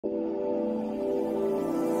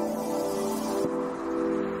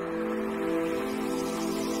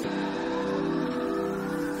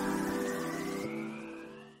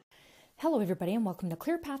Hello everybody and welcome to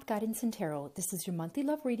Clear Path Guidance and Tarot. This is your monthly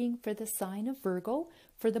love reading for the sign of Virgo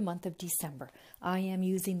for the month of December. I am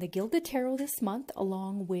using the Gilded Tarot this month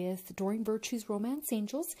along with Doreen Virtue's Romance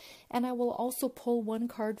Angels, and I will also pull one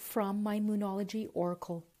card from my Moonology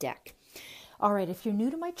Oracle deck. All right, if you're new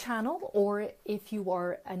to my channel or if you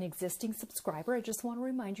are an existing subscriber, I just want to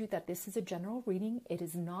remind you that this is a general reading. It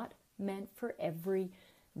is not meant for every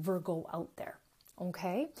Virgo out there.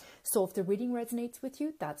 Okay, so if the reading resonates with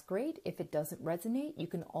you, that's great. If it doesn't resonate, you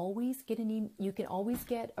can always get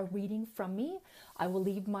a reading from me. I will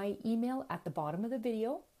leave my email at the bottom of the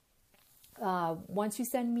video. Once you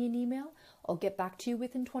send me an email, I'll get back to you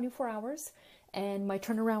within 24 hours, and my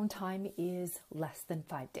turnaround time is less than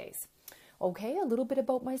 5 days. Okay, a little bit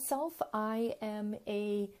about myself. I am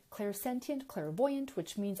a clairsentient, clairvoyant,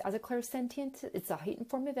 which means as a clairsentient, it's a heightened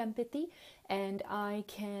form of empathy, and I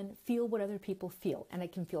can feel what other people feel, and I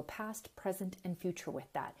can feel past, present, and future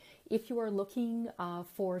with that. If you are looking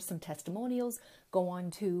for some testimonials, go on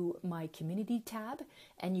to my community tab,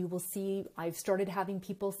 and you will see I've started having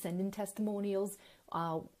people send in testimonials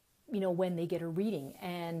when they get a reading,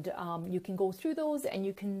 and you can go through those and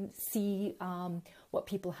you can see what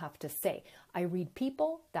people have to say. I read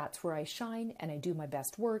people, that's where I shine, and I do my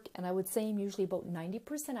best work, and I would say I'm usually about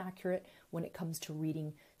 90% accurate when it comes to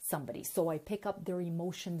reading somebody. So I pick up their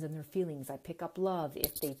emotions and their feelings. I pick up love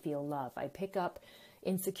if they feel love. I pick up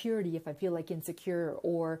insecurity if I feel like insecure,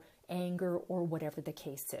 or anger, or whatever the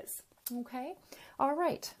case is. Okay? All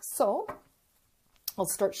right. So I'll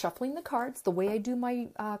start shuffling the cards. The way I do my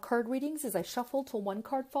card readings is I shuffle till one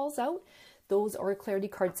card falls out. Those are clarity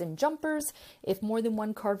cards and jumpers. If more than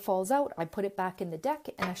one card falls out, I put it back in the deck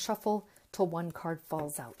and I shuffle till one card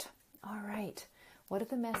falls out. All right. What are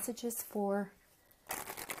the messages for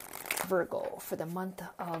Virgo for the month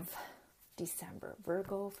of December?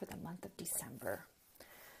 Virgo for the month of December.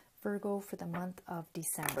 Virgo for the month of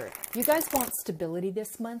December. You guys want stability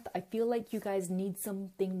this month. I feel like you guys need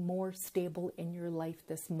something more stable in your life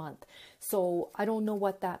this month. So I don't know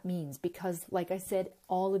what that means because, like I said,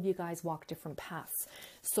 all of you guys walk different paths.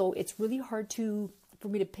 So it's really hard for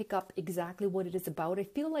me to pick up exactly what it is about. I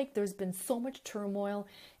feel like there's been so much turmoil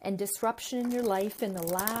and disruption in your life in the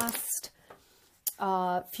last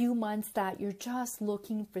few months that you're just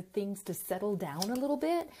looking for things to settle down a little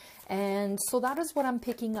bit. And so that is what I'm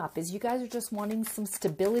picking up, is you guys are just wanting some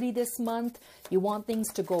stability this month. You want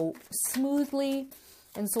things to go smoothly.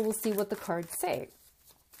 And so we'll see what the cards say.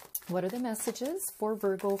 What are the messages for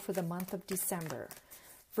Virgo for the month of December?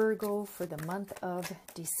 Virgo for the month of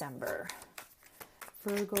December.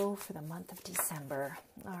 Virgo for the month of December.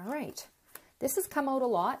 All right. This has come out a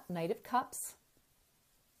lot. Knight of Cups.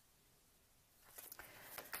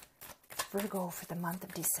 Virgo for the month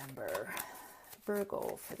of December.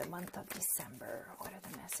 Virgo for the month of December. What are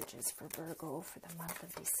the messages for Virgo for the month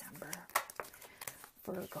of December?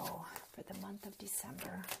 Virgo for the month of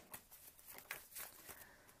December.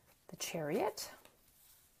 The Chariot.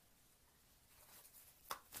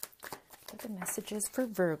 What are the messages for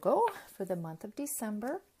Virgo for the month of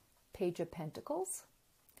December? Page of Pentacles.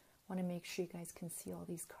 Want to make sure you guys can see all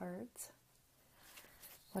these cards.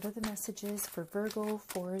 What are the messages for Virgo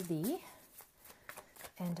for the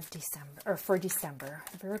end of December, or for December?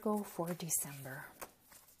 Virgo for December.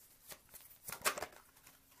 I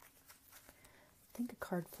think a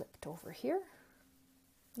card flipped over here.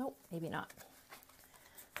 Nope, maybe not.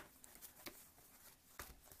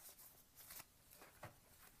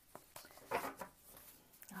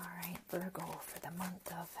 All right, Virgo for the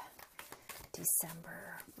month of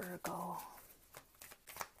December. Virgo.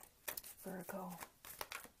 Virgo.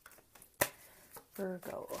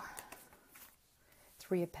 Virgo.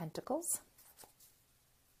 Three of Pentacles.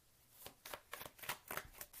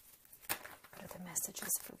 What are the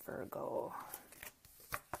messages for Virgo?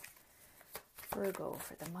 Virgo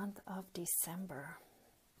for the month of December.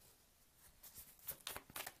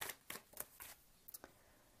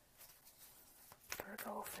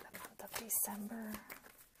 Virgo for the month of December.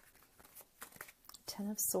 Ten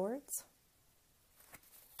of Swords.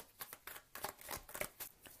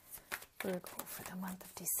 Virgo for the month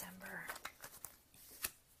of December.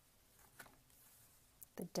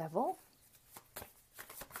 The Devil.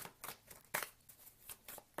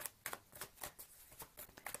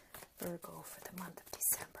 Virgo for the month of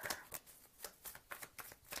December.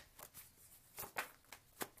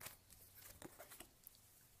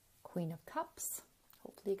 Queen of Cups.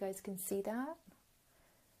 Hopefully you guys can see that.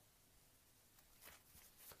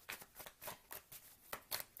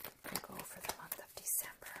 Virgo for the month of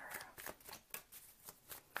December.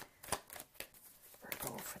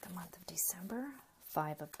 Virgo for the month of December.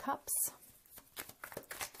 Five of Cups.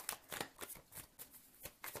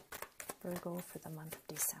 Virgo for the month of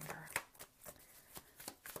December.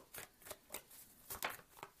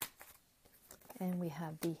 And we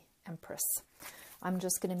have the Empress. I'm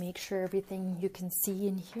just going to make sure everything you can see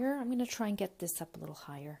in here. I'm going to try and get this up a little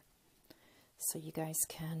higher so you guys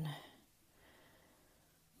can.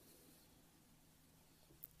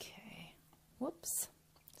 Okay. Whoops.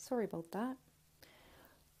 Sorry about that.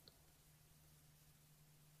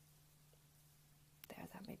 There,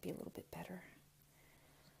 that might be a little bit better.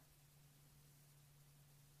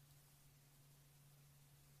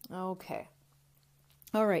 Okay.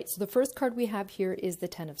 All right, so the first card we have here is the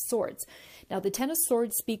Ten of Swords. Now, the Ten of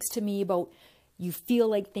Swords speaks to me about you feel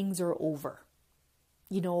like things are over.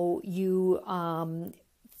 You know, you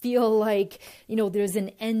feel like, you know, there's an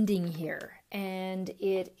ending here. And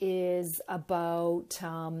it is about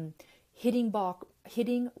hitting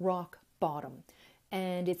rock bottom.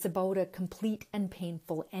 And it's about a complete and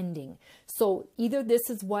painful ending. So either this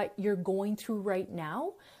is what you're going through right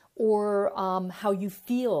now, or how you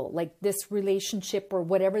feel like this relationship or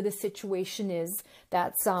whatever the situation is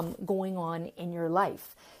that's going on in your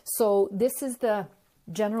life. So this is the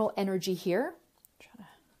general energy here. Try to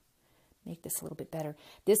make this a little bit better.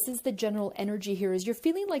 This is the general energy here, is you're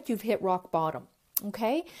feeling like you've hit rock bottom.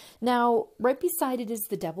 Okay. Now, right beside it is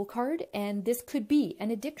the Devil card, and this could be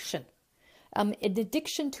an addiction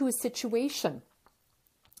to a situation.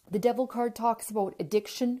 The Devil card talks about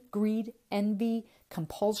addiction, greed, envy,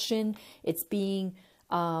 compulsion. It's being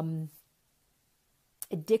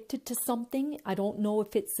addicted to something. I don't know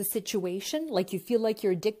if it's the situation, like you feel like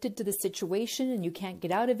you're addicted to the situation and you can't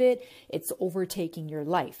get out of it. It's overtaking your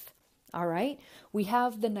life. All right. We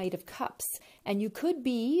have the Knight of Cups, and you could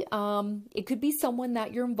be, it could be someone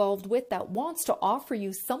that you're involved with that wants to offer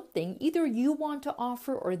you something. Either you want to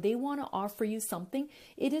offer or they want to offer you something.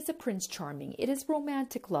 It is a Prince Charming. It is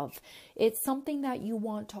romantic love. It's something that you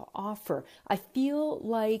want to offer. I feel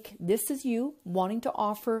like this is you wanting to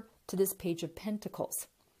offer to this Page of Pentacles.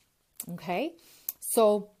 Okay.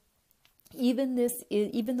 So even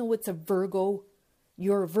though it's a Virgo,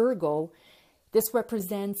 you're a Virgo, this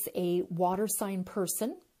represents a water sign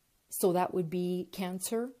person. So that would be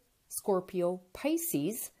Cancer, Scorpio,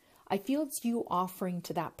 Pisces. I feel it's you offering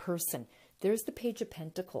to that person. There's the Page of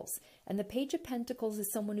Pentacles. And the Page of Pentacles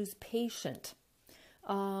is someone who's patient.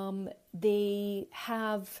 They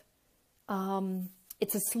have,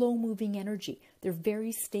 it's a slow moving energy. They're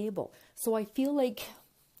very stable. So I feel like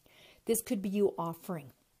this could be you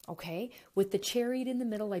offering. Okay, with the Chariot in the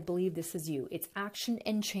middle, I believe this is you. It's action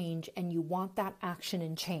and change, and you want that action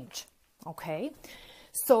and change. Okay,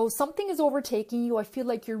 so something is overtaking you. I feel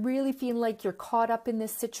like you're really feeling like you're caught up in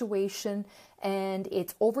this situation and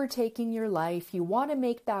it's overtaking your life. You want to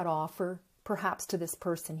make that offer, perhaps to this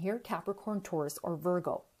person here, Capricorn, Taurus, or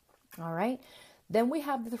Virgo. All right, then we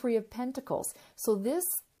have the Three of Pentacles. So this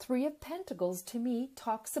Three of Pentacles to me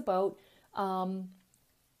talks about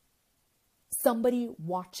somebody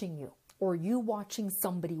watching you, or you watching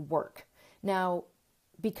somebody work. Now,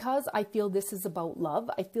 because I feel this is about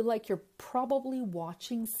love, I feel like you're probably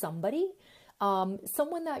watching somebody,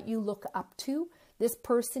 someone that you look up to. This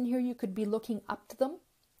person here, you could be looking up to them,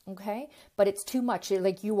 okay? But it's too much.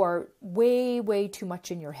 Like you are way, way too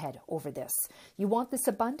much in your head over this. You want this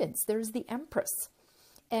abundance. There's the Empress.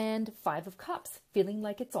 And Five of Cups, feeling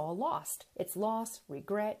like it's all lost. It's loss,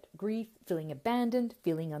 regret, grief, feeling abandoned,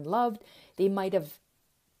 feeling unloved. They might have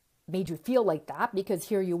made you feel like that because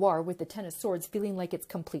here you are with the Ten of Swords feeling like it's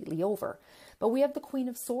completely over. But we have the Queen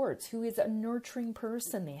of Swords, who is a nurturing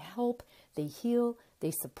person. They help, they heal,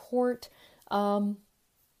 they support. I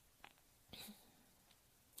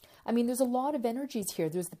mean, there's a lot of energies here.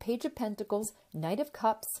 There's the Page of Pentacles, Knight of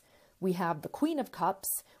Cups. We have the Queen of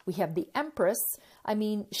Cups. We have the Empress. I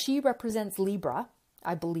mean, she represents Libra,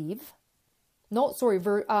 I believe. No, sorry,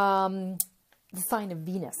 the sign of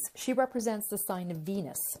Venus. She represents the sign of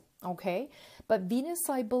Venus, okay? But Venus,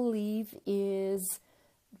 I believe, is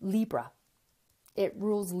Libra. It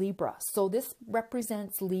rules Libra. So this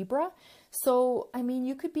represents Libra. So, I mean,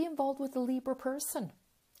 you could be involved with a Libra person.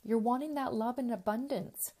 You're wanting that love and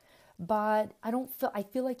abundance. But I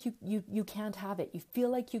feel like you can't have it. You feel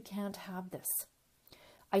like you can't have this.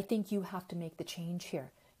 I think you have to make the change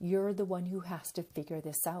here. You're the one who has to figure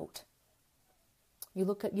this out. You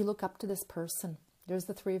look up to this person. There's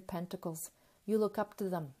the Three of Pentacles. You look up to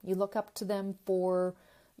them. You look up to them for,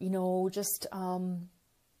 you know, just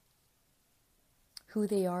who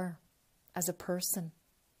they are as a person.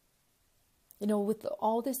 You know, with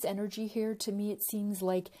all this energy here, to me, it seems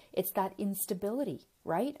like it's that instability,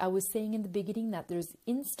 right? I was saying in the beginning that there's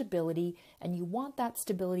instability and you want that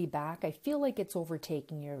stability back. I feel like it's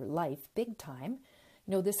overtaking your life big time.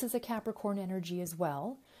 You know, this is a Capricorn energy as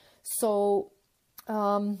well. So,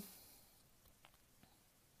 you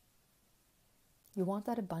want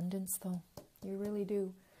that abundance though. You really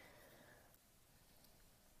do.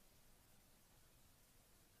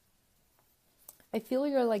 I feel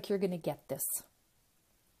you're going to get this.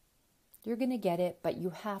 You're going to get it, but you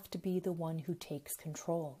have to be the one who takes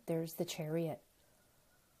control. There's the Chariot.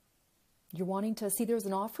 You're wanting to see there's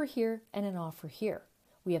an offer here and an offer here.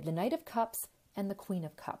 We have the Knight of Cups and the Queen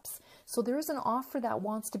of Cups. So there's an offer that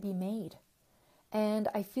wants to be made. And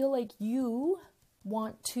I feel like you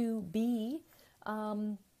want to be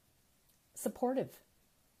supportive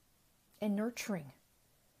and nurturing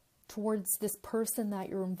towards this person that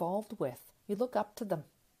you're involved with. You look up to them.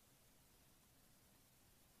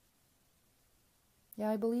 Yeah,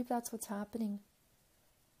 I believe that's what's happening.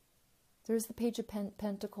 There's the Page of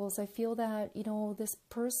Pentacles. I feel that, you know, this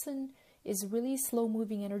person is really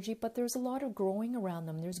slow-moving energy, but there's a lot of growing around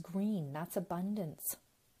them. There's green. That's abundance.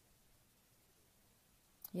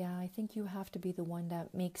 Yeah, I think you have to be the one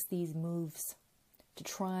that makes these moves to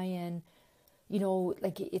try and, you know,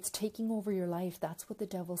 like it's taking over your life. That's what the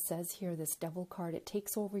Devil says here, this Devil card. It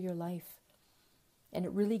takes over your life. And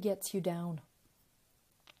it really gets you down.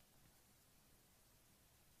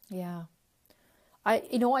 Yeah.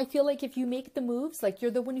 I feel like if you make the moves, like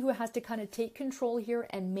you're the one who has to kind of take control here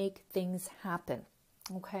and make things happen.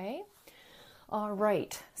 Okay. All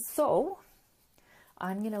right. So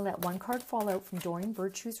I'm going to let one card fall out from Doreen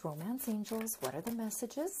Virtue's Romance Angels. What are the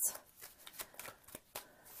messages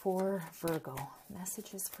for Virgo?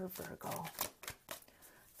 Messages for Virgo.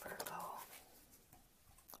 Virgo.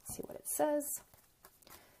 Let's see what it says.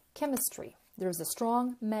 Chemistry. There's a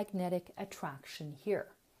strong magnetic attraction here.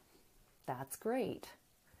 That's great.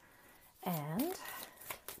 And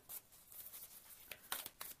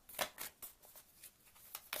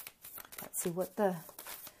let's see what the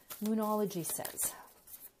Moonology says.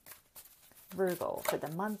 Virgo for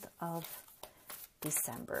the month of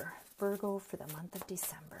December. Virgo for the month of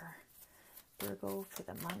December. Virgo for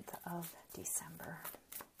the month of December.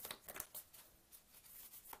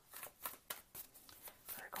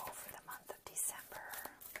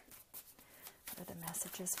 The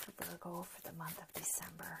messages for Virgo for the month of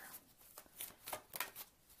December.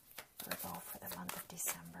 Virgo for the month of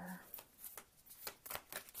December.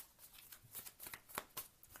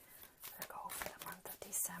 Virgo for the month of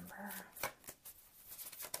December.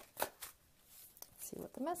 Let's see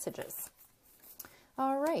what the message is.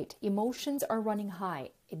 All right. Emotions are running high.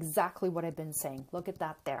 Exactly what I've been saying. Look at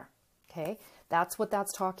that there. Okay. That's what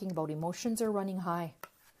that's talking about. Emotions are running high.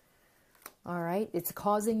 All right. It's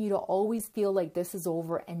causing you to always feel like this is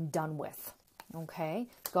over and done with. Okay.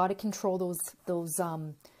 Got to control those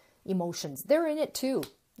emotions. They're in it too.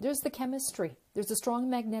 There's the chemistry. There's a strong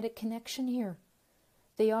magnetic connection here.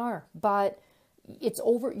 They are, but it's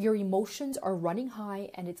over. Your emotions are running high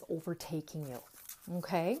and it's overtaking you.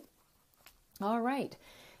 Okay. All right.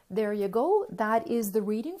 There you go. That is the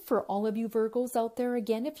reading for all of you Virgos out there.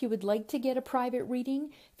 Again, if you would like to get a private reading,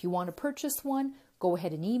 if you want to purchase one, go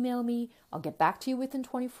ahead and email me. I'll get back to you within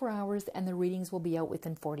 24 hours and the readings will be out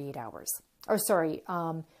within 48 hours. Or sorry,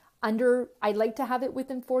 I'd like to have it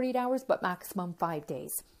within 48 hours, but maximum 5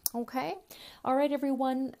 days. Okay. All right,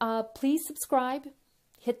 everyone. Please subscribe,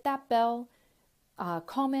 hit that bell,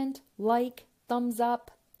 comment, like, thumbs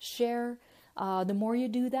up, share. The more you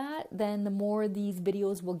do that, then the more these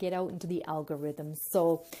videos will get out into the algorithms.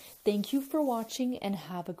 So thank you for watching and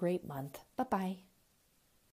have a great month. Bye-bye.